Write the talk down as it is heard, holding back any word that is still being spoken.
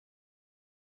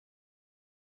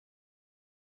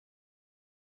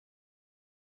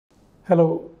Hello,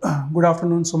 good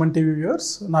afternoon Sumantv viewers.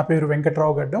 Na peru Venkat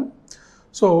Rao Gaddam.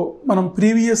 So, manam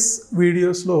previous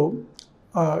videos lo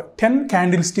 10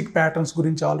 candlestick patterns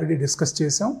gurinchi already discuss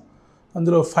chesam.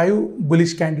 Andulo 5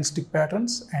 bullish candlestick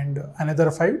patterns and another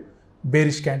 5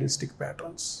 bearish candlestick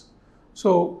patterns. So,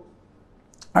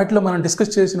 atlo manam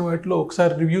discuss chesina vatlo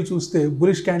okkasari review chuste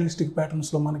bullish candlestick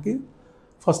patterns lo manaki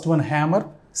first one hammer,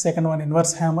 second one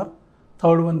inverse hammer,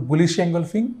 third one bullish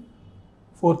engulfing,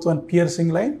 fourth one piercing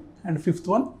line, and fifth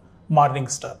one morning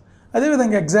star. అదే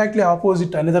విధంగా exactly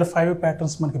opposite another 5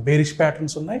 patterns మనకి bearish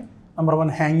patterns ఉన్నాయి. Number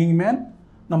 1 hanging man,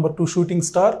 number 2 shooting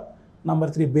star,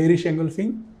 number 3 bearish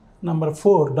engulfing, number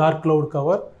 4 dark cloud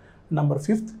cover, number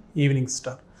 5 evening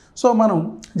star. So మనం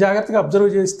జాగ్రత్తగా observe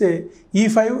చేస్తే ఈ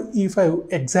 5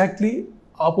 exactly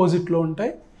ఆపోజిట్లో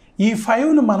ఉంటాయి. ఈ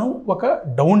 5ను మనం ఒక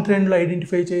డౌన్ ట్రెండ్లో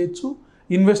ఐడెంటిఫై చేయొచ్చు.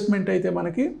 ఇన్వెస్ట్మెంట్ అయితే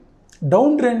మనకి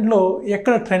డౌన్ ట్రెండ్లో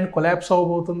ఎక్కడ ట్రెండ్ కొలాప్స్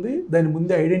అవ్వబోతుంది దాన్ని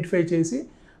ముందే ఐడెంటిఫై చేసి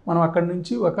మనం అక్కడ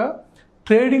నుంచి ఒక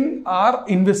ట్రేడింగ్ ఆర్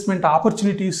ఇన్వెస్ట్మెంట్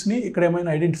ఆపర్చునిటీస్ని ఇక్కడ ఏమైనా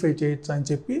ఐడెంటిఫై చేయొచ్చు అని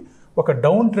చెప్పి ఒక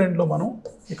డౌన్ ట్రెండ్లో మనం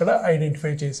ఇక్కడ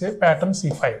ఐడెంటిఫై చేసే ప్యాటర్న్స్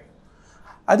ఈ 5.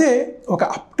 అదే ఒక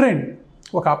అప్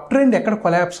ట్రెండ్ ఎక్కడ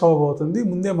కొలాప్స్ అవ్వబోతుంది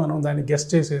ముందే మనం దాన్ని గెస్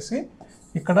చేసేసి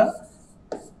ఇక్కడ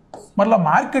మళ్ళీ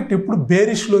మార్కెట్ ఎప్పుడు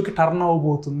బేరిష్లోకి టర్న్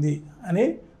అవ్వబోతుంది అనే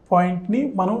పాయింట్ని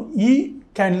మనం ఈ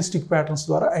క్యాండిల్స్టిక్ ప్యాటర్న్స్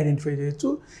ద్వారా ఐడెంటిఫై చేయొచ్చు.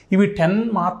 ఇవి 10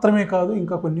 మాత్రమే కాదు,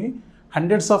 ఇంకా కొన్ని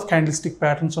హండ్రెడ్స్ ఆఫ్ క్యాండిల్స్టిక్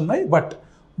ప్యాటర్న్స్ ఉన్నాయి. But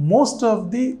most of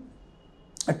the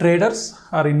traders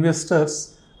are investors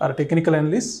are technical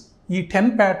analyst ఈ 10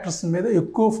 ప్యాటర్న్స్ మీద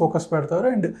ఎక్కువ ఫోకస్ పెడతారు.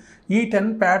 అండ్ ఈ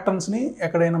 10 ప్యాటర్న్స్ని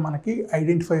ఎక్కడైనా మనకి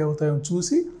ఐడెంటిఫై అవుతాయో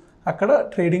చూసి అక్కడ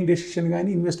ట్రేడింగ్ డెసిషన్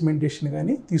కానీ ఇన్వెస్ట్మెంట్ డెసిషన్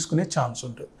కానీ తీసుకునే ఛాన్స్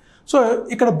ఉంటుంది. సో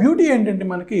ఇక్కడ బ్యూటీ ఏంటంటే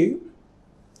మనకి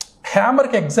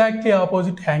హ్యామర్కి exactly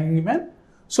opposite hanging man.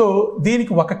 So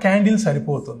దీనికి ఒక క్యాండిల్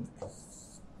సరిపోతుంది.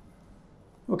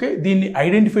 ఓకే, దీన్ని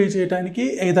ఐడెంటిఫై చేయడానికి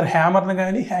either హ్యామర్ని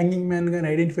కానీ హ్యాంగింగ్ మ్యాన్ కానీ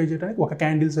ఐడెంటిఫై చేయడానికి ఒక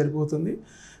క్యాండిల్ సరిపోతుంది.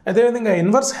 అదేవిధంగా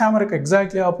inverse హ్యామర్కి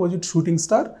exactly opposite shooting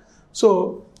star. So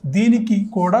దీనికి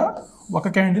కూడా ఒక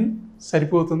క్యాండిల్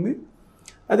సరిపోతుంది.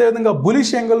 అదేవిధంగా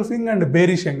bullish engulfing and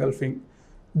bearish engulfing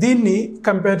దీన్ని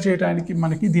కంపేర్ చేయడానికి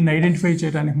దీన్ని ఐడెంటిఫై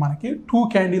చేయడానికి మనకి 2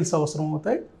 క్యాండిల్స్ అవసరం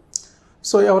అవుతాయి.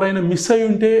 సో ఎవరైనా మిస్ అయి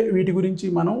ఉంటే వీటి గురించి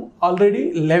మనం ఆల్రెడీ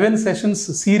 11 సెషన్స్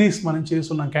సిరీస్ మనం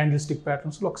చేస్తున్నాం క్యాండిల్స్టిక్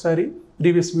ప్యాటర్న్స్లో. ఒకసారి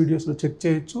ప్రీవియస్ వీడియోస్లో చెక్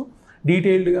చేయొచ్చు.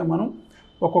 డీటెయిల్డ్గా మనం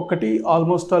ఒక్కొక్కటి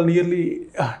ఆల్మోస్ట్ నియర్లీ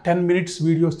 10 minutes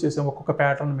వీడియోస్ చేసాం ఒక్కొక్క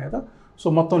ప్యాటర్న్ మీద. సో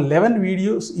మొత్తం 11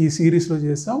 వీడియోస్ ఈ సిరీస్లో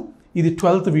చేసాం. ఇది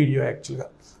 12th వీడియో యాక్చువల్గా.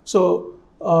 So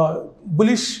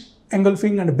bullish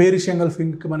engulfing and bearish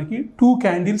ఎంగల్ఫింగ్కి మనకి 2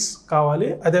 క్యాండిల్స్ కావాలి.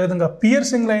 అదేవిధంగా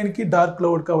పియర్సింగ్ లైన్కి డార్క్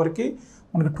క్లౌడ్ కవర్కి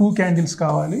మనకి 2 క్యాండిల్స్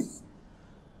కావాలి.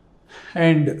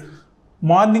 And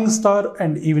morning star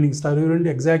and evening star ఇవి రెండు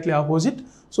ఎగ్జాక్ట్లీ ఆపోజిట్.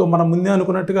 సో మనం ముందే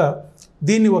అనుకున్నట్టుగా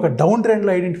దీన్ని ఒక డౌన్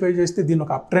ట్రెండ్లో ఐడెంటిఫై చేస్తే దీన్ని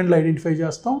ఒక అప్ ట్రెండ్లో ఐడెంటిఫై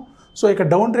చేస్తాం. సో ఇక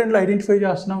డౌన్ ట్రెండ్లో ఐడెంటిఫై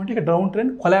చేస్తున్నామంటే ఇక డౌన్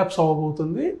ట్రెండ్ కొలాప్స్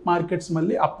అవ్వబోతుంది, మార్కెట్స్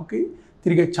మళ్ళీ అప్కి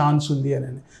తిరిగే ఛాన్స్ ఉంది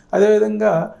అని.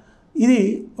 అదేవిధంగా ఇది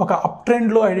ఒక అప్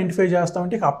ట్రెండ్లో ఐడెంటిఫై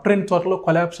చేస్తామంటే ఇక అప్ ట్రెండ్ త్వరలో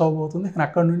కొలాప్స్ అవ్వబోతుంది, కానీ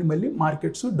అక్కడ నుండి మళ్ళీ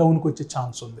మార్కెట్స్ డౌన్కి వచ్చే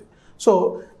ఛాన్స్ ఉంది. సో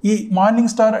ఈ మార్నింగ్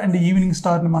స్టార్ అండ్ ఈవినింగ్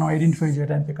స్టార్ని మనం ఐడెంటిఫై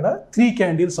చేయడానికి ఇక్కడ 3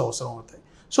 క్యాండిల్స్ అవసరం అవుతాయి.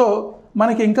 సో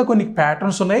మనకి ఇంకా కొన్ని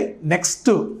ప్యాటర్న్స్ ఉన్నాయి. నెక్స్ట్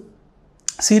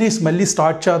సిరీస్ మళ్ళీ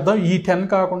స్టార్ట్ చేద్దాం. ఈ 10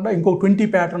 కాకుండా ఇంకో 20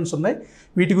 ప్యాటర్న్స్ ఉన్నాయి,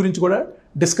 వీటి గురించి కూడా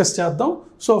డిస్కస్ చేద్దాం.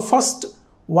 So first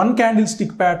 1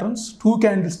 candlestick patterns, 2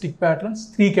 candlestick patterns,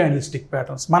 3 candlestick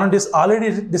patterns. మనం ఆల్రెడీ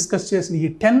డిస్కస్ చేసిన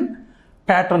ఈ 10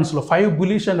 ప్యాటర్న్స్లో 5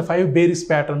 బులిష్ అండ్ 5 బేరిష్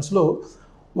ప్యాటర్న్స్లో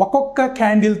ఒక్కొక్క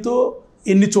క్యాండిల్తో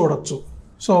ఎన్ని చూడొచ్చు.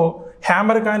 సో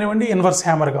హ్యామర్ కానివ్వండి, ఇన్వర్స్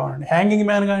హ్యామర్ కానివ్వండి, హ్యాంగింగ్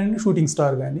మ్యాన్ కానివ్వండి, షూటింగ్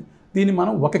స్టార్ కానీ దీన్ని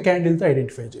మనం ఒక క్యాండిల్తో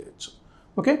ఐడెంటిఫై చేయొచ్చు.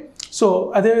 ఓకే, సో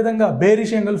అదేవిధంగా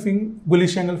bearish engulfing,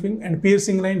 bullish engulfing and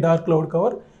piercing line, dark cloud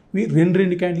cover ఇవి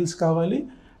 2 క్యాండిల్స్ కావాలి.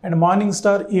 And morning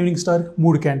star, evening స్టార్కి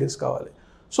 3 candles కావాలి.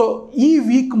 సో ఈ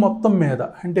వీక్ మొత్తం మీద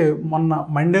అంటే మొన్న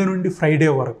మండే నుండి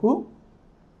ఫ్రైడే వరకు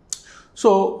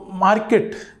సో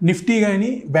మార్కెట్ నిఫ్టీ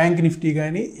కానీ బ్యాంక్ నిఫ్టీ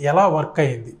కానీ ఎలా వర్క్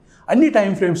అయ్యింది అన్ని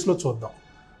టైం ఫ్రేమ్స్లో చూద్దాం.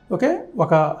 ఓకే,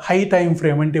 ఒక హై టైం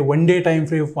ఫ్రేమ్ అంటే 1 day time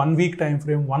frame, 1 week time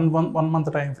frame, 1 month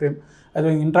time frame, అదే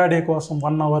ఇంట్రాడే కోసం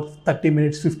 1 hour, 30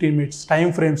 minutes, 15 minutes time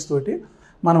frames తోటి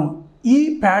మనం ఈ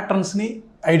ప్యాటర్న్స్ని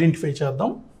ఐడెంటిఫై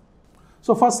చేద్దాం.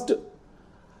 సో ఫస్ట్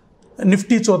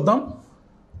నిఫ్టీ చూద్దాం.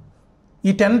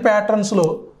 ఈ 10 ప్యాటర్న్స్లో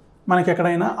మనకి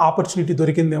ఎక్కడైనా ఆపర్చునిటీ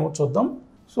దొరికిందేమో చూద్దాం.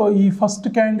 సో ఈ ఫస్ట్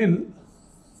క్యాండిల్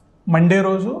మండే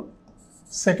రోజు,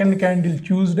 second candle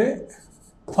Tuesday,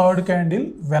 third candle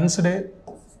Wednesday,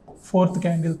 4th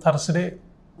candle Thursday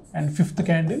and 5th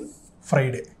candle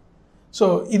Friday. So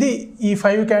ఇది ఈ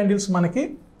 5 క్యాండిల్స్ మనకి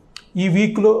ఈ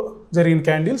వీక్లో జరిగిన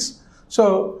క్యాండిల్స్. సో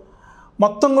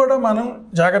మొత్తం కూడా మనం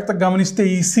జాగ్రత్తగా గమనిస్తే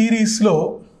ఈ సిరీస్లో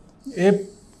ఏ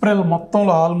ఏప్రిల్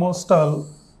మొత్తంలో almost all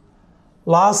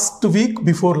last week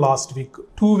before last week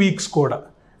 2 weeks కూడా,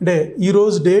 అంటే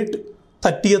ఈరోజు డేట్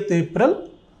 30th ఏప్రిల్.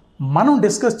 మనం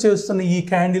డిస్కస్ చేస్తున్న ఈ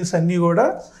క్యాండిల్స్ అన్నీ కూడా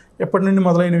ఎప్పటి నుండి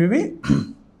మొదలైనవి?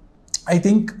 I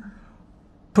think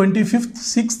 25th,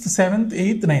 6th, 7th,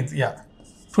 8th, 9th,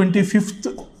 25th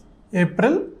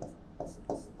April,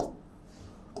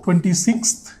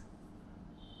 26th,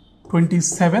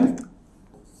 27th,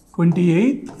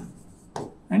 28th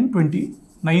and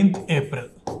 29th April.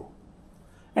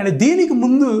 And దీనికి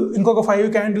ముందు ఇంకొక 5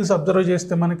 క్యాండిల్స్ అబ్జర్వ్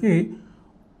చేస్తే మనకి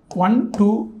 1, 2,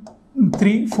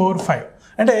 3, 4, 5,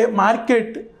 అంటే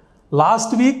market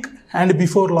last week and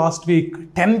before last week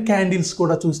 10 candles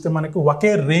కూడా చూస్తే మనకి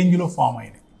ఒకే రేంజ్లో ఫామ్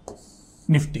అయినాయి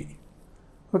నిఫ్టీ.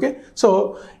 ఓకే, సో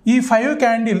ఈ 5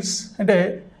 క్యాండిల్స్ అంటే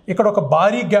ఇక్కడ ఒక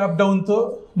భారీ గ్యాప్ డౌన్తో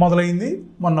మొదలైంది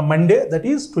మొన్న Monday, that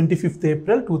is 25th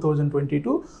April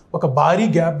 2022. ఒక భారీ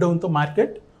గ్యాప్ డౌన్తో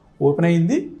మార్కెట్ ఓపెన్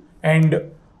అయింది. అండ్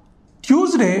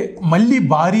ట్యూస్డే మళ్ళీ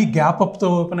భారీ గ్యాప్ అప్తో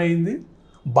ఓపెన్ అయింది,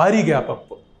 భారీ గ్యాప్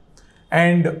అప్.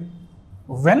 అండ్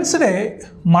వెన్స్డే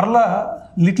మరలా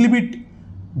లిటిల్ బిట్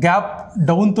గ్యాప్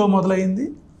డౌన్తో మొదలైంది.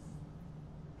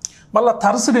 మళ్ళీ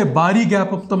థర్స్డే భారీ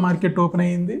గ్యాప్ అప్తో మార్కెట్ ఓపెన్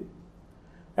అయ్యింది.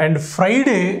 అండ్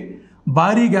ఫ్రైడే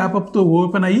భారీ గ్యాప్ అప్తో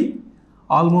ఓపెన్ అయ్యి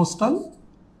ఆల్మోస్ట్ ఆల్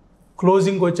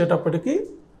క్లోజింగ్ వచ్చేటప్పటికి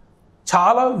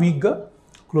చాలా వీక్గా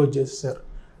క్లోజ్ చేసేసారు.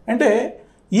 అంటే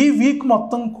ఈ వీక్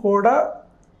మొత్తం కూడా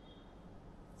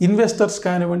ఇన్వెస్టర్స్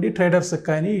కానివ్వండి, ట్రేడర్స్కి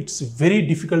కానీ it's very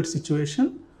difficult situation.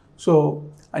 So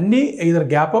అన్నీ ఐదర్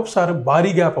గ్యాప్ అప్స్ ఆర్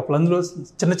భారీ గ్యాప్ అప్లు, అందులో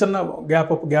చిన్న చిన్న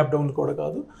గ్యాప్ అప్ గ్యాప్ డౌన్లు కూడా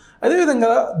కాదు.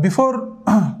 అదేవిధంగా బిఫోర్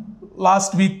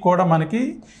లాస్ట్ వీక్ కూడా మనకి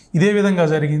ఇదే విధంగా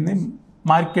జరిగింది.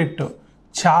 మార్కెట్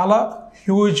చాలా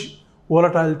హ్యూజ్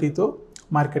వోలటాలిటీతో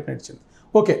మార్కెట్ నడిచింది.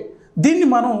 ఓకే, దీన్ని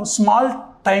మనం స్మాల్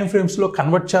టైం ఫ్రేమ్స్లో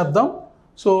కన్వర్ట్ చేద్దాం.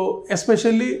 So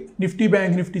especially Nifty,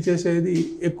 bank Nifty చేసేది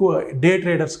ఎక్కువ డే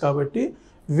ట్రేడర్స్ కాబట్టి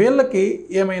వీళ్ళకి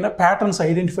ఏమైనా ప్యాటర్న్స్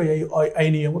ఐడెంటిఫై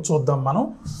అయినాయేమో చూద్దాం మనం.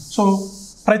 సో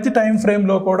ప్రతి టైం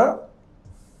ఫ్రేమ్లో కూడా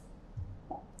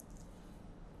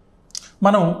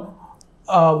మనం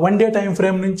 1 డే టైం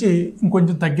ఫ్రేమ్ నుంచి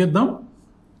ఇంకొంచెం తగ్గిద్దాం,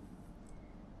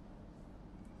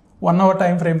 1 అవర్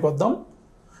టైం ఫ్రేమ్కి వద్దాం.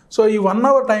 సో ఈ 1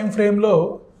 అవర్ టైం ఫ్రేమ్లో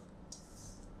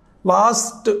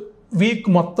లాస్ట్ వీక్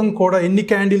మొత్తం కూడా ఎన్ని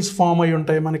క్యాండిల్స్ ఫామ్ అయి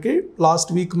ఉంటాయి మనకి?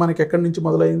 లాస్ట్ వీక్ మనకి ఎక్కడి నుంచి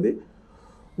మొదలైంది?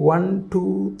 1, 2,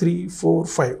 3, 4,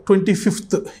 5,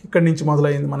 25th ఇక్కడి నుంచి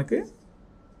మొదలైంది మనకి.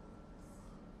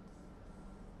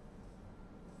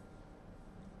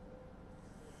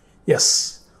 ఎస్,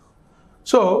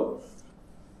 సో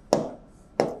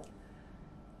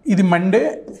ఇది మండే,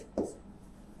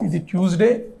 ఇది ట్యూస్డే,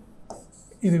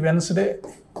 ఇది వెన్స్డే,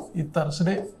 ఇది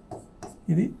థర్స్డే,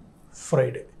 ఇది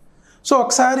ఫ్రైడే. సో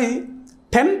ఒకసారి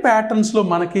 10 ప్యాటర్న్స్లో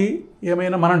మనకి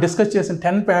ఏమైనా, మనం డిస్కస్ చేసిన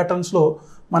 10 ప్యాటర్న్స్లో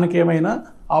మనకి ఏమైనా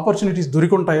ఆపర్చునిటీస్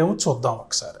దొరికింటాయేమో చూద్దాం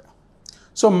ఒకసారి.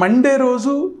 సో మండే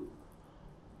రోజు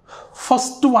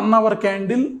ఫస్ట్ 1 అవర్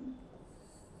క్యాండిల్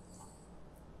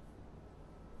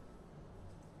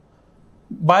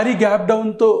భారీ గ్యాప్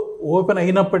డౌన్తో ఓపెన్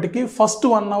అయినప్పటికీ ఫస్ట్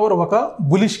 1 అవర్ ఒక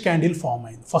బులిష్ క్యాండిల్ ఫామ్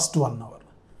అయింది. ఫస్ట్ 1 అవర్,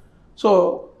 సో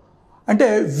అంటే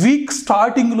వీక్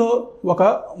స్టార్టింగ్లో ఒక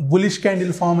బులిష్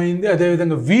క్యాండిల్ ఫామ్ అయింది.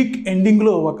 అదేవిధంగా వీక్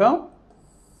ఎండింగ్లో ఒక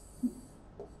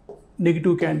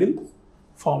నెగిటివ్ క్యాండిల్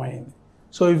ఫామ్ అయింది.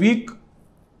 సో ఈ వీక్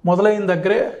మొదలైన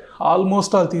దగ్గరే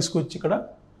ఆల్మోస్ట్ ఆల్ తీసుకొచ్చి ఇక్కడ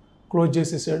క్లోజ్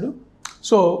చేసేసాడు.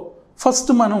 సో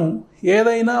ఫస్ట్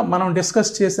మనం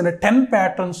డిస్కస్ చేసిన 10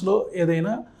 ప్యాటర్న్స్లో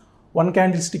ఏదైనా 1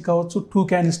 క్యాండిల్ స్టిక్ అవ్వచ్చు, 2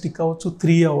 క్యాండిల్ స్టిక్ అవ్వచ్చు,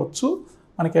 3 అవ్వచ్చు,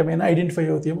 మనకేమైనా ఐడెంటిఫై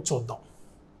అవుతాయేమో చూద్దాం.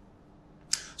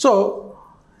 సో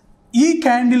ఈ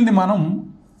క్యాండిల్ని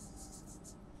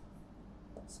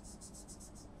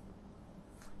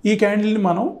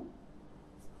మనం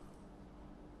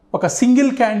ఒక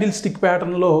సింగిల్ క్యాండిల్ స్టిక్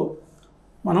ప్యాటర్న్లో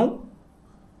మనం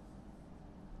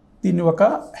దీన్ని ఒక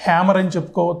హ్యామర్ అని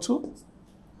చెప్పుకోవచ్చు.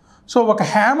 సో ఒక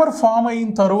హ్యామర్ ఫామ్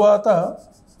అయిన తరువాత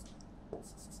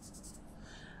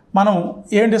మనం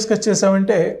ఏం డిస్కస్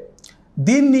చేసామంటే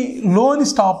దీన్ని లోని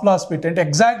స్టాప్ లాస్ పెట్టి, అంటే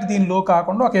ఎగ్జాక్ట్ దీని లో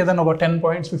కాకుండా ఏదైనా ఒక 10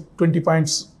 పాయింట్స్ 20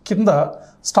 పాయింట్స్ కింద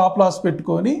స్టాప్ లాస్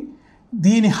పెట్టుకొని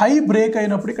దీని హై బ్రేక్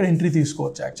అయినప్పుడు ఇక్కడ ఎంట్రీ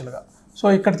తీసుకోవచ్చు యాక్చువల్గా. సో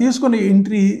ఇక్కడ తీసుకుని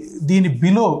ఎంట్రీ దీని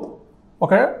బిలో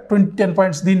ఒక 10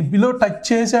 పాయింట్స్ దీని బిలో టచ్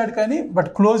చేశాడు కానీ బట్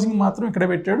క్లోజింగ్ మాత్రం ఇక్కడ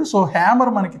పెట్టాడు. సో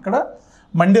హ్యామర్ మనకి ఇక్కడ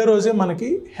మండే రోజే మనకి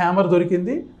హ్యామర్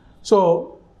దొరికింది. సో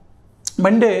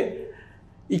మండే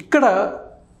ఇక్కడ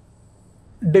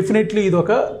డెఫినెట్లీ ఇది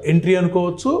ఒక ఎంట్రీ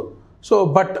అనుకోవచ్చు. సో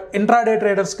బట్ ఇంట్రాడే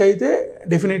ట్రేడర్స్కి అయితే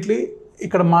డెఫినెట్లీ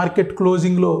ఇక్కడ మార్కెట్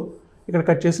క్లోజింగ్లో ఇక్కడ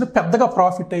కట్ చేసిన పెద్దగా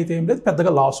ప్రాఫిట్ అయితే ఏం లేదు,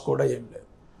 పెద్దగా లాస్ కూడా ఏం లేదు.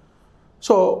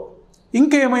 సో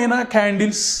ఇంకేమైనా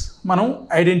క్యాండిల్స్ మనం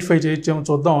ఐడెంటిఫై చేయొచ్చేమో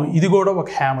చూద్దాం. ఇది కూడా ఒక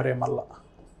హ్యామరే మళ్ళా.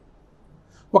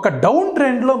 ఒక డౌన్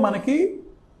ట్రెండ్లో మనకి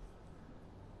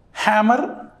హ్యామర్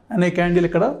అనే క్యాండిల్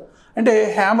ఇక్కడ, అంటే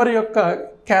హ్యామర్ యొక్క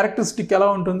క్యారెక్టరిస్టిక్ ఎలా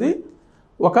ఉంటుంది,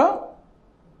 ఒక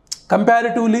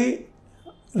comparatively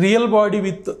real body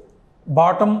with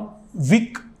bottom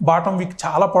విక్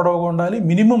చాలా పొడవుగా ఉండాలి,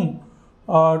 minimum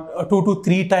 2 to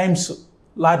 3 times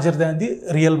larger than the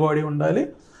real body ఉండాలి.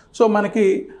 సో మనకి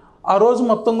ఆ రోజు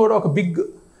మొత్తం కూడా ఒక బిగ్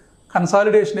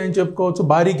కన్సాలిడేషన్ ఏం చెప్పుకోవచ్చు.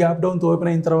 భారీ గ్యాప్ డౌన్తో ఓపెన్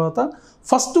అయిన తర్వాత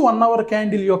ఫస్ట్ 1 hour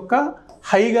క్యాండిల్ యొక్క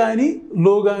హై కానీ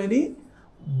లో కానీ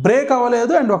బ్రేక్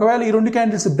అవ్వలేదు, అండ్ ఒకవేళ ఈ 2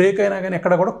 క్యాండిల్స్ బ్రేక్ అయినా కానీ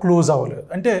ఎక్కడ కూడా క్లోజ్ అవ్వలేదు.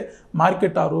 అంటే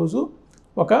మార్కెట్ ఆ రోజు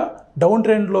ఒక డౌన్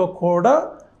ట్రెండ్లో కూడా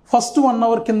ఫస్ట్ 1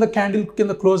 hour క్యాండిల్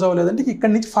కింద క్లోజ్ అవ్వలేదు, అంటే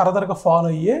ఇక్కడి నుంచి ఫర్దర్గా ఫాలో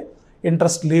అయ్యే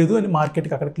ఇంట్రెస్ట్ లేదు అని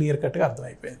మార్కెట్కి అక్కడ క్లియర్ కట్గా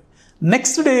అర్థమైపోయింది.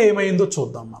 నెక్స్ట్ డే ఏమైందో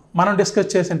చూద్దాం. మనం డిస్కస్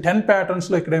చేసిన 10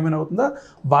 ప్యాటర్న్స్లో ఇక్కడ ఏమైనా అవుతుందా,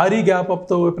 భారీ గ్యాప్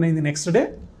అప్తో ఓపెన్ అయింది. Next day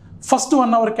first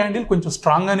 1 hour candle కొంచెం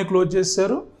స్ట్రాంగ్గానే క్లోజ్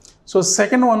చేశారు. So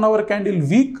second 1 hour candle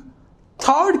week,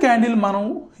 third candle మనం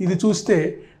ఇది చూస్తే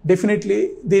డెఫినెట్లీ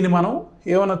దీన్ని మనం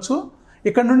ఏమనొచ్చు,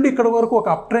 ఇక్కడ నుండి ఇక్కడ వరకు ఒక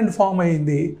అప్ ట్రెండ్ ఫామ్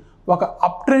అయింది. ఒక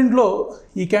అప్ ట్రెండ్లో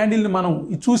ఈ క్యాండిల్ని మనం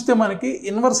చూస్తే మనకి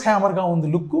ఇన్వర్స్ హ్యామర్గా ఉంది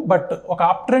లుక్, బట్ ఒక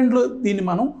అప్ ట్రెండ్లో దీన్ని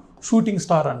మనం షూటింగ్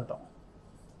స్టార్ అంటాం.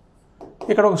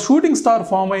 ఇక్కడ ఒక షూటింగ్ స్టార్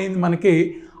ఫామ్ అయింది మనకి.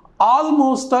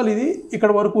 ఆల్మోస్ట్ ఆల్ ఇది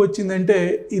ఇక్కడ వరకు వచ్చిందంటే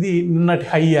ఇది నిన్నటి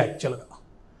హై యాక్చువల్గా.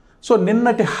 సో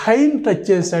నిన్నటి హైని టచ్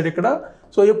చేశాడు ఇక్కడ.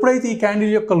 సో ఎప్పుడైతే ఈ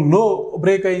క్యాండిల్ యొక్క లో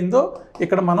బ్రేక్ అయిందో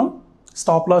ఇక్కడ మనం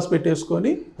స్టాప్ లాస్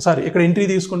పెట్టేసుకొని, ఇక్కడ ఎంట్రీ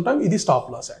తీసుకుంటాం, ఇది స్టాప్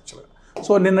లాస్ యాక్చువల్గా.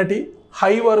 సో నిన్నటి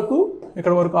హై వరకు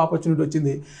ఇక్కడ వరకు ఆపర్చునిటీ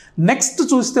వచ్చింది. నెక్స్ట్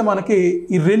చూస్తే మనకి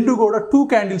ఈ రెండు కూడా 2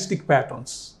 candlestick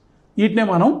ప్యాటర్న్స్, వీటినే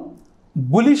మనం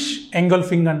బులిష్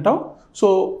ఎంగల్ఫింగ్ అంటాం. సో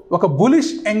ఒక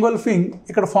బులిష్ ఎంగల్ఫింగ్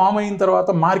ఇక్కడ ఫామ్ అయిన తర్వాత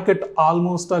మార్కెట్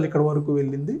ఆల్మోస్ట్ ఆల్ ఇక్కడ వరకు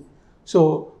వెళ్ళింది. సో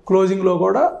క్లోజింగ్లో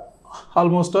కూడా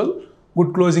ఆల్మోస్ట్ ఆల్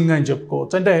గుడ్ క్లోజింగ్ అని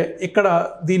చెప్పుకోవచ్చు. అంటే ఇక్కడ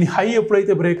దీని హై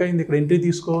ఎప్పుడైతే బ్రేక్ అయింది ఇక్కడ ఎంట్రీ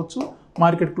తీసుకోవచ్చు.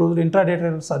 మార్కెట్ క్లోజ్ ఇంట్రాడే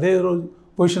ట్రేడర్స్ అదే రోజు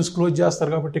పొజిషన్స్ క్లోజ్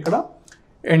చేస్తారు కాబట్టి ఇక్కడ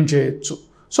ఎండ్ చేయొచ్చు.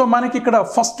 సో మనకి ఇక్కడ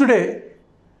ఫస్ట్ డే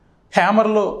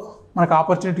హ్యామర్లో మనకు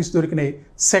ఆపర్చునిటీస్ దొరికినాయి.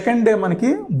 సెకండ్ డే మనకి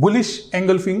bullish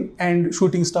engulfing and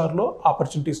shooting స్టార్లో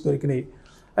opportunities దొరికినాయి.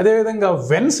 అదేవిధంగా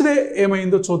వెన్స్డే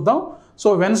ఏమైందో చూద్దాం. సో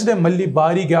వెన్స్డే మళ్ళీ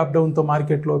భారీ గ్యాప్ డౌన్తో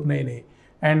మార్కెట్లో ఓపెన్ అయినాయి.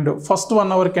 అండ్ ఫస్ట్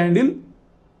 1 hour క్యాండిల్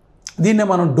దీన్నే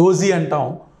మనం డోజీ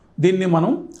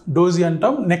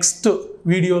అంటాం. నెక్స్ట్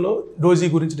వీడియోలో డోజీ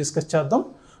గురించి డిస్కస్ చేద్దాం.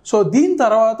 సో దీని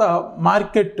తర్వాత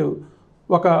మార్కెట్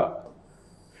ఒక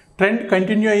ట్రెండ్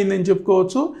కంటిన్యూ అయిందని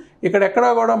చెప్పుకోవచ్చు. ఇక్కడెక్కడా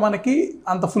కూడా మనకి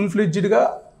అంత ఫుల్ ఫ్లెడ్జ్డ్గా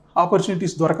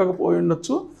ఆపర్చునిటీస్ దొరకకపోయి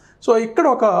ఉండొచ్చు. సో ఇక్కడ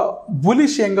ఒక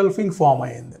బులిష్ ఎంగల్ఫింగ్ ఫామ్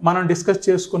అయ్యింది. మనం డిస్కస్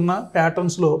చేసుకున్న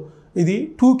ప్యాటర్న్స్లో ఇది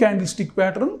 2 candlestick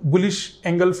pattern bullish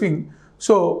engulfing.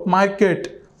 So market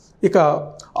ఇక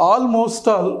ఆల్మోస్ట్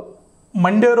ఆల్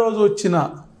మండే రోజు వచ్చిన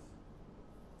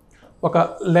ఒక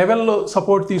లెవెల్లో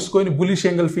సపోర్ట్ తీసుకొని బులిష్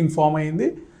ఎంగల్ఫింగ్ ఫామ్ అయింది.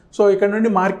 సో ఇక్కడ నుండి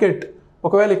మార్కెట్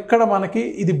ఒకవేళ ఇక్కడ మనకి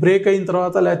ఇది బ్రేక్ అయిన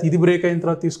తర్వాత లేకపోతే ఇది బ్రేక్ అయిన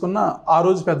తర్వాత తీసుకున్న ఆ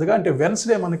రోజు పెద్దగా, అంటే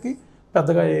వెన్స్డే మనకి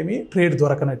పెద్దగా ఏమీ ట్రేడ్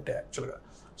దొరకనట్టే యాక్చువల్గా.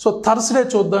 సో థర్స్డే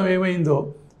చూద్దాం ఏమైందో.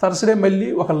 థర్స్డే మళ్ళీ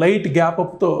ఒక light gap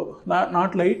అప్తో,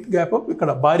 not light gap up,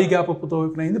 ఇక్కడ భారీ గ్యాప్ అప్తో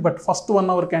ఓపెన్ అయింది. బట్ ఫస్ట్ 1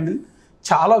 hour క్యాండిల్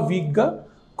చాలా వీక్గా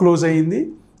క్లోజ్ అయ్యింది.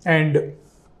 అండ్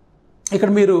ఇక్కడ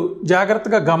మీరు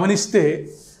జాగ్రత్తగా గమనిస్తే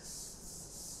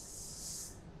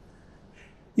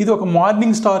ఇది ఒక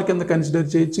మార్నింగ్ స్టార్ కింద కన్సిడర్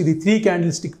చేయొచ్చు. ఇది 3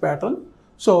 candlestick ప్యాటర్న్.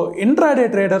 సో ఇంట్రాడే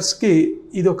ట్రేడర్స్కి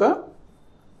ఇది ఒక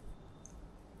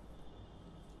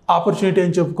ఆపర్చునిటీ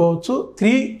అని చెప్పుకోవచ్చు.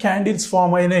 3 candles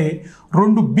ఫామ్ అయినాయి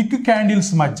 2 big candles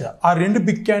మధ్య. ఆ 2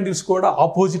 big candles కూడా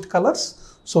opposite colours.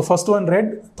 So first one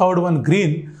red, third one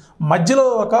green. మధ్యలో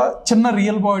ఒక చిన్న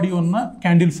రియల్ బాడీ ఉన్న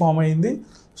క్యాండిల్ ఫామ్ అయింది.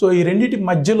 సో ఈ రెండింటి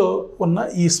మధ్యలో ఉన్న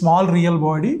ఈ స్మాల్ రియల్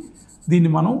బాడీ, దీన్ని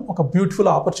మనం ఒక బ్యూటిఫుల్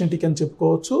ఆపర్చునిటీకి అని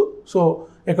చెప్పుకోవచ్చు. సో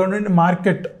ఇక్కడ నుండి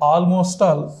మార్కెట్ ఆల్మోస్ట్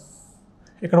ఆల్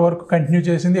ఇక్కడ వరకు కంటిన్యూ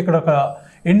చేసింది. ఇక్కడ ఒక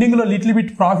ఎండింగ్లో లిటిల్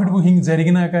బిట్ ప్రాఫిట్ బుకింగ్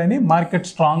జరిగినా కానీ మార్కెట్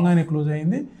స్ట్రాంగ్గానే క్లోజ్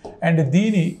అయింది. అండ్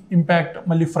దీని ఇంపాక్ట్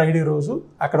మళ్ళీ ఫ్రైడే రోజు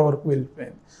అక్కడ వరకు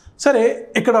వెళ్ళిపోయింది. సరే,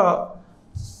 ఇక్కడ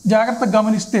జాగ్రత్తగా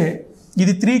గమనిస్తే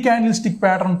ఇది 3 candlestick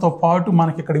ప్యాటర్న్తో పాటు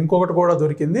మనకి ఇక్కడ ఇంకొకటి కూడా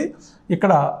దొరికింది.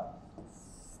 ఇక్కడ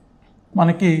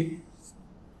మనకి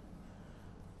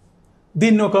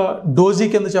దీన్ని ఒక డోజీ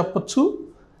కింద చెప్పచ్చు,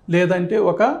 లేదంటే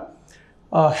ఒక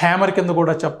హ్యామర్ కింద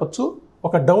కూడా చెప్పచ్చు.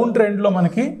 ఒక డౌన్ ట్రెండ్లో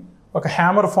మనకి ఒక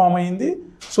హ్యామర్ ఫామ్ అయింది.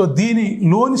 సో దీని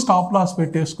లోని స్టాప్ లాస్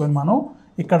పెట్టేసుకొని మనం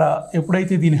ఇక్కడ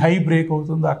ఎప్పుడైతే దీని హై బ్రేక్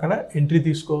అవుతుందో అక్కడ ఎంట్రీ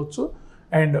తీసుకోవచ్చు.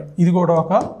 అండ్ ఇది కూడా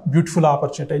ఒక బ్యూటిఫుల్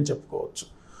ఆపర్చునిటీ అని చెప్పుకోవచ్చు.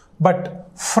 బట్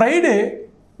ఫ్రైడే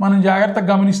మనం జాగ్రత్తగా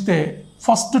గమనిస్తే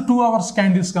ఫస్ట్ 2 hours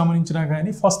క్యాండిల్స్ గమనించినా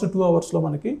కానీ ఫస్ట్ 2 hours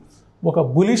మనకి ఒక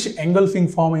బులిష్ ఎంగల్ఫింగ్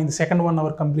ఫామ్ అయింది సెకండ్ 1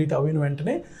 hour కంప్లీట్ అయిన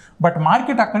వెంటనే. బట్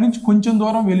మార్కెట్ అక్కడి నుంచి కొంచెం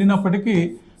దూరం వెళ్ళినప్పటికీ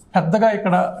పెద్దగా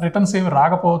ఇక్కడ రిటర్న్స్ ఏమి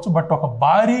రాకపోవచ్చు, బట్ ఒక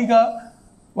భారీగా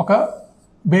ఒక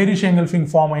బేరిష్ ఎంగల్ఫింగ్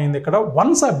ఫామ్ అయింది ఇక్కడ.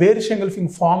 వన్స్ ఆ బేరిష్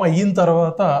ఎంగల్ఫింగ్ ఫామ్ అయిన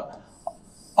తర్వాత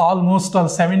ఆల్మోస్ట్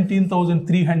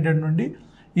 17,300 నుండి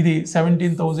ఇది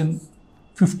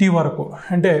 17,050 వరకు,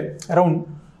 అంటే అరౌండ్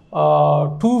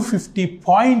 250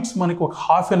 పాయింట్స్ మనకి ఒక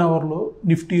హాఫ్ అన్ అవర్లో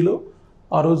నిఫ్టీలో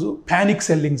ఆ రోజు ప్యానిక్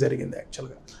సెల్లింగ్ జరిగింది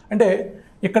యాక్చువల్గా. అంటే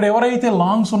ఇక్కడ ఎవరైతే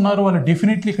లాంగ్స్ ఉన్నారో వాళ్ళు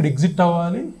డెఫినెట్లీ ఇక్కడ ఎగ్జిట్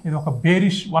అవ్వాలి. ఇది ఒక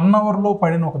బేరిష్ 1 అవర్లో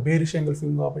పడిన ఒక బేరిష్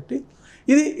ఎంగల్ఫింగ్ కాబట్టి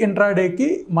ఇది ఇంట్రాడేకి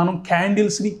మనం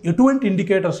క్యాండిల్స్ని ఎటువంటి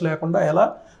ఇండికేటర్స్ లేకుండా ఎలా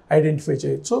ఐడెంటిఫై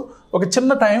చేయొచ్చు. ఒక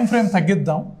చిన్న టైం ఫ్రేమ్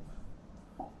తగ్గిద్దాం,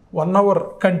 1 అవర్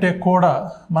కంటే కూడా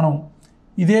మనం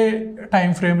ఇదే టైం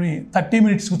ఫ్రేమ్ని 30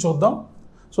 మినిట్స్కి చూద్దాం.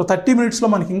 సో 30 మినిట్స్లో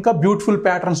మనకి ఇంకా బ్యూటిఫుల్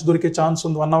ప్యాటర్న్స్ దొరికే ఛాన్స్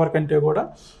ఉంది 1 అవర్ కంటే కూడా.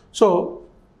 సో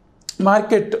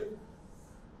మార్కెట్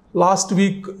లాస్ట్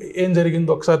వీక్ ఏం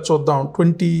జరిగిందో ఒకసారి చూద్దాం.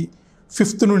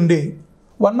 25th నుండి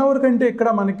 1 అవర్ కంటే ఇక్కడ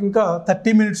మనకి ఇంకా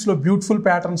 30 మినిట్స్లో బ్యూటిఫుల్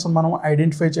ప్యాటర్న్స్ మనం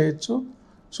ఐడెంటిఫై చేయొచ్చు.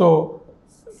 సో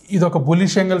ఇది ఒక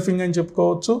బులిష్ ఎంగల్ఫింగ్ అని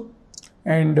చెప్పుకోవచ్చు.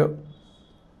 అండ్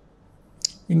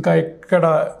ఇంకా ఇక్కడ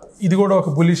ఇది కూడా ఒక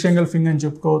బులిష్ ఎంగల్ఫింగ్ అని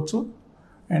చెప్పుకోవచ్చు.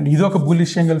 అండ్ ఇది ఒక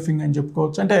బులిష్ ఎంగల్ఫింగ్ అని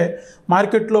చెప్పుకోవచ్చు. అంటే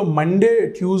మార్కెట్లో మండే,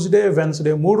 ట్యూస్డే,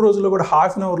 వెన్స్డే 3 రోజుల్లో కూడా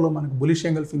హాఫ్ అన్ అవర్లో మనకు బులిష్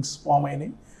ఎంగల్ఫింగ్స్ ఫామ్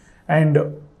అయినాయి. అండ్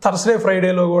థర్స్డే,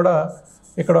 ఫ్రైడేలో కూడా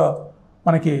ఇక్కడ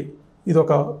మనకి ఇది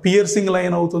ఒక పియర్సింగ్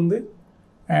లైన్ అవుతుంది.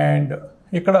 అండ్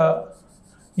ఇక్కడ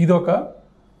ఇది ఒక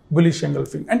బులిష్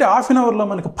ఎంగల్ఫింగ్. అంటే హాఫ్ అన్ అవర్లో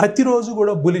మనకి ప్రతిరోజు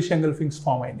కూడా బులిష్ ఎంగల్ఫింగ్స్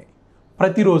ఫామ్ అయినాయి.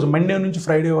 ప్రతిరోజు మండే నుంచి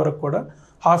ఫ్రైడే వరకు కూడా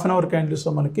హాఫ్ అన్ అవర్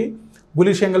క్యాండిల్స్లో మనకి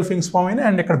బులిష్ ఎంగల్ఫింగ్స్ ఫామ్ అయినాయి.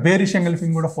 అండ్ ఇక్కడ బేరిష్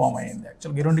ఎంగల్ఫింగ్ కూడా ఫామ్ అయింది.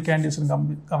 యాక్చువల్గా ఈ 2 క్యాండిల్స్ని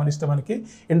గమనిస్తే మనకి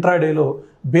ఇంట్రాడేలో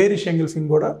బేరిష్ ఎంగల్ఫింగ్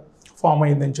కూడా ఫామ్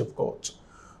అయిందని చెప్పుకోవచ్చు.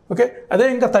 ఓకే, అదే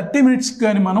ఇంకా 30 మినిట్స్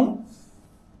కానీ మనం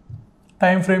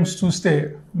టైం ఫ్రేమ్స్ చూస్తే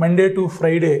మండే టు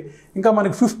ఫ్రైడే ఇంకా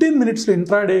మనకి 15 మినిట్స్లో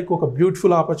ఇంట్రాడేకి ఒక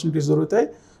బ్యూటిఫుల్ ఆపర్చునిటీస్ దొరుకుతాయి.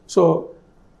 సో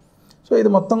ఇది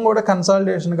మొత్తం కూడా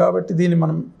కన్సాలిడేషన్ కాబట్టి దీన్ని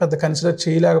మనం పెద్ద కన్సిడర్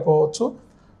చేయలేకపోవచ్చు.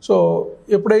 సో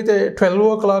ఎప్పుడైతే 12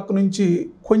 o'clock నుంచి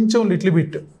కొంచెం లిటిల్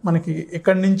బిట్ మనకి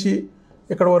ఇక్కడి నుంచి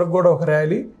ఇక్కడ వరకు కూడా ఒక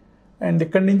ర్యాలీ, అండ్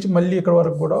ఇక్కడి నుంచి మళ్ళీ ఇక్కడ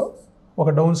వరకు కూడా ఒక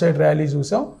డౌన్ సైడ్ ర్యాలీ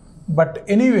చూసాం. బట్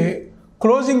ఎనీవే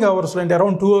క్లోజింగ్ అవర్స్లో అంటే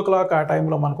అరౌండ్ 2 o'clock ఆ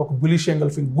టైంలో మనకు ఒక bullish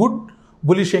engulfing, good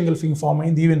bullish engulfing form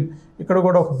అయింది. ఈవెన్ ఇక్కడ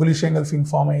కూడా ఒక బులిష్ ఎంగల్ఫింగ్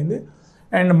ఫామ్ అయింది.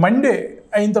 అండ్ మండే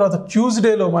అయిన తర్వాత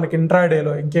ట్యూస్డేలో మనకి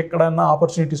ఇంట్రాడేలో ఇంకెక్కడన్నా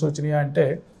ఆపర్చునిటీస్ వచ్చినాయా అంటే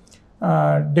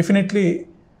డెఫినెట్లీ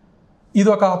ఇది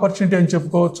ఒక ఆపర్చునిటీ అని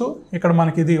చెప్పుకోవచ్చు. ఇక్కడ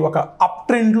మనకి ఇది ఒక అప్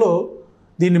ట్రెండ్లో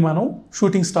దీన్ని మనం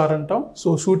షూటింగ్ స్టార్ అంటాం. సో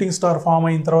షూటింగ్ స్టార్ ఫామ్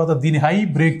అయిన తర్వాత దీని హై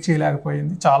బ్రేక్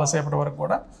చేయలేకపోయింది చాలాసేపటి వరకు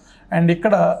కూడా. అండ్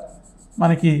ఇక్కడ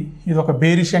మనకి ఇది ఒక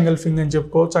బేరిష్ ఎంగల్ఫింగ్ అని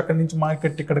చెప్పుకోవచ్చు. అక్కడి నుంచి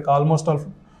మార్కెట్ ఇక్కడికి ఆల్మోస్ట్ ఆల్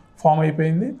ఫామ్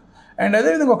అయిపోయింది. అండ్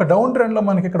అదేవిధంగా ఒక డౌన్ ట్రెండ్లో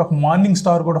మనకి ఇక్కడ ఒక మార్నింగ్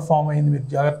స్టార్ కూడా ఫామ్ అయింది. మీరు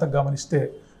జాగ్రత్తగా గమనిస్తే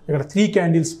ఇక్కడ 3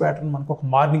 క్యాండిల్స్ ప్యాటర్న్ మనకు ఒక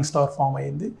మార్నింగ్ స్టార్ ఫామ్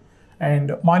అయింది.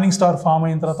 అండ్ మార్నింగ్ స్టార్ ఫామ్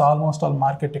అయిన తర్వాత ఆల్మోస్ట్ ఆల్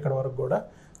మార్కెట్ ఇక్కడ వరకు కూడా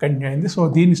కంటిన్యూ అయింది. సో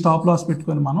దీన్ని స్టాప్ లాస్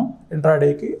పెట్టుకొని మనం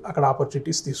ఇంట్రాడేకి అక్కడ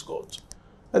ఆపర్చునిటీస్ తీసుకోవచ్చు.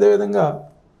 అదేవిధంగా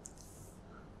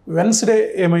వెన్స్డే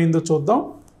ఏమైందో చూద్దాం.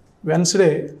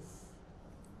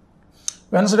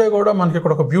 వెన్స్డే కూడా మనకి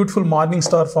ఇక్కడ ఒక బ్యూటిఫుల్ మార్నింగ్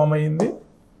స్టార్ ఫామ్ అయ్యింది.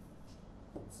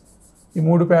 ఈ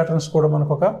 3 ప్యాటర్న్స్ కూడా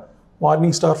మనకు ఒక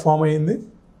మార్నింగ్ స్టార్ ఫామ్ అయ్యింది.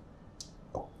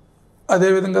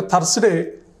 అదేవిధంగా థర్స్డే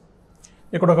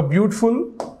ఇక్కడ ఒక బ్యూటిఫుల్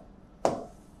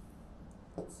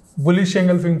బులిష్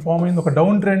ఎంగల్ఫింగ్ ఫామ్ అయింది. ఒక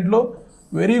డౌన్ ట్రెండ్లో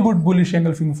very good bullish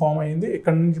engulfing form అయింది.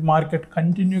 ఇక్కడ నుంచి మార్కెట్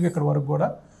కంటిన్యూగా ఇక్కడ వరకు కూడా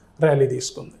ర్యాలీ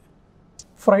తీసుకుంది.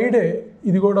 ఫ్రైడే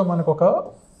ఇది కూడా మనకు ఒక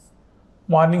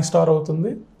మార్నింగ్ స్టార్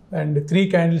అవుతుంది. అండ్ 3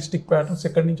 క్యాండిల్స్టిక్ ప్యాటర్న్స్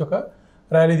ఇక్కడి నుంచి ఒక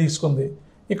ర్యాలీ తీసుకుంది.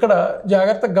 ఇక్కడ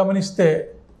జాగ్రత్తగా గమనిస్తే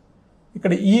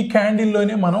ఇక్కడ ఈ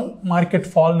క్యాండిల్లోనే మనం మార్కెట్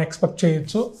ఫాల్ని ఎక్స్పెక్ట్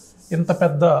చేయొచ్చు. ఇంత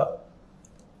పెద్ద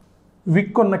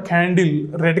విక్ ఉన్న క్యాండిల్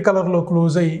రెడ్ కలర్లో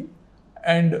క్లోజ్ అయ్యి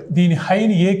అండ్ దీని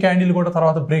హైని ఏ క్యాండిల్ కూడా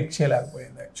తర్వాత బ్రేక్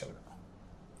చేయలేకపోయింది యాక్చువల్గా.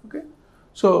 ఓకే,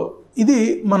 సో ఇది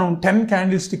మనం 10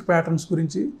 క్యాండిల్స్టిక్ ప్యాటర్న్స్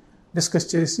గురించి డిస్కస్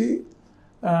చేసి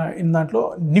దాంట్లో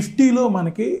నిఫ్టీలో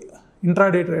మనకి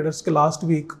intraday ట్రేడర్స్కి last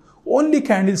week only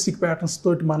candlestick patterns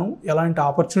తోటి మనం ఎలాంటి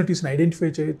ఆపర్చునిటీస్ని ఐడెంటిఫై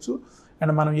చేయొచ్చు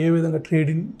అండ్ మనం ఏ విధంగా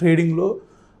ట్రేడింగ్లో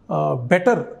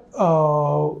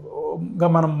బెటర్గా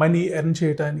మనం మనీ ఎర్న్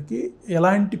చేయడానికి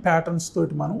ఎలాంటి ప్యాటర్న్స్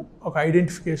తోటి మనం ఒక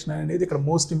ఐడెంటిఫికేషన్ అనేది ఇక్కడ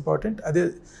మోస్ట్ ఇంపార్టెంట్. అదే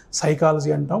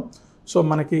సైకాలజీ అంటాం. సో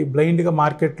మనకి బ్లైండ్గా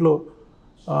మార్కెట్లో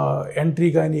ఎంట్రీ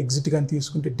కానీ ఎగ్జిట్ కానీ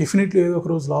తీసుకుంటే డెఫినెట్లీ ఏదో ఒక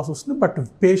రోజు లాస్ వస్తుంది. బట్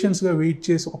పేషెన్స్గా వెయిట్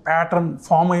చేసి ఒక ప్యాటర్న్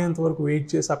ఫామ్ అయ్యేంత వరకు వెయిట్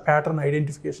చేసి ఆ ప్యాటర్న్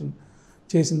ఐడెంటిఫికేషన్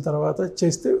చేసిన తర్వాత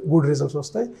చేస్తే గుడ్ రిజల్ట్స్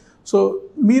వస్తాయి. సో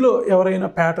మీలో ఎవరైనా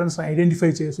ప్యాటర్న్స్ ఐడెంటిఫై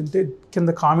చేసి ఉంటే కింద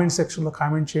కామెంట్ సెక్షన్లో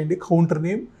కామెంట్ చేయండి, counter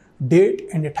name, date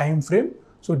and time frame.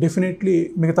 So definitely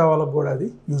మిగతా వాళ్ళకు కూడా అది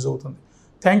యూజ్ అవుతుంది.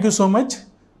 Thank you so much.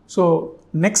 So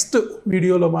next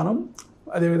వీడియోలో మనం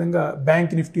అదేవిధంగా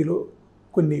బ్యాంక్ నిఫ్టీలో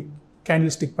కొన్ని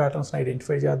క్యాండిల్స్టిక్ ప్యాటర్న్స్ని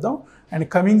ఐడెంటిఫై చేద్దాం. అండ్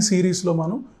కమింగ్ సిరీస్లో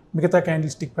మనం మిగతా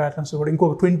క్యాండిల్స్టిక్ ప్యాటర్న్స్ కూడా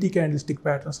ఇంకొక 20 క్యాండిల్స్టిక్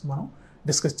ప్యాటర్న్స్ మనం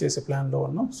డిస్కస్ చేసే ప్లాన్లో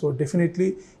ఉన్నాం. సో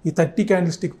డెఫినెట్లీ ఈ 30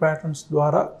 క్యాండిల్స్టిక్ ప్యాటర్న్స్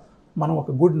ద్వారా మనం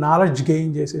ఒక గుడ్ నాలెడ్జ్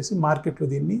గెయిన్ చేసేసి మార్కెట్లో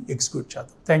దీన్ని ఎగ్జిక్యూట్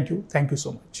చేద్దాం. Thank you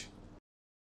so much.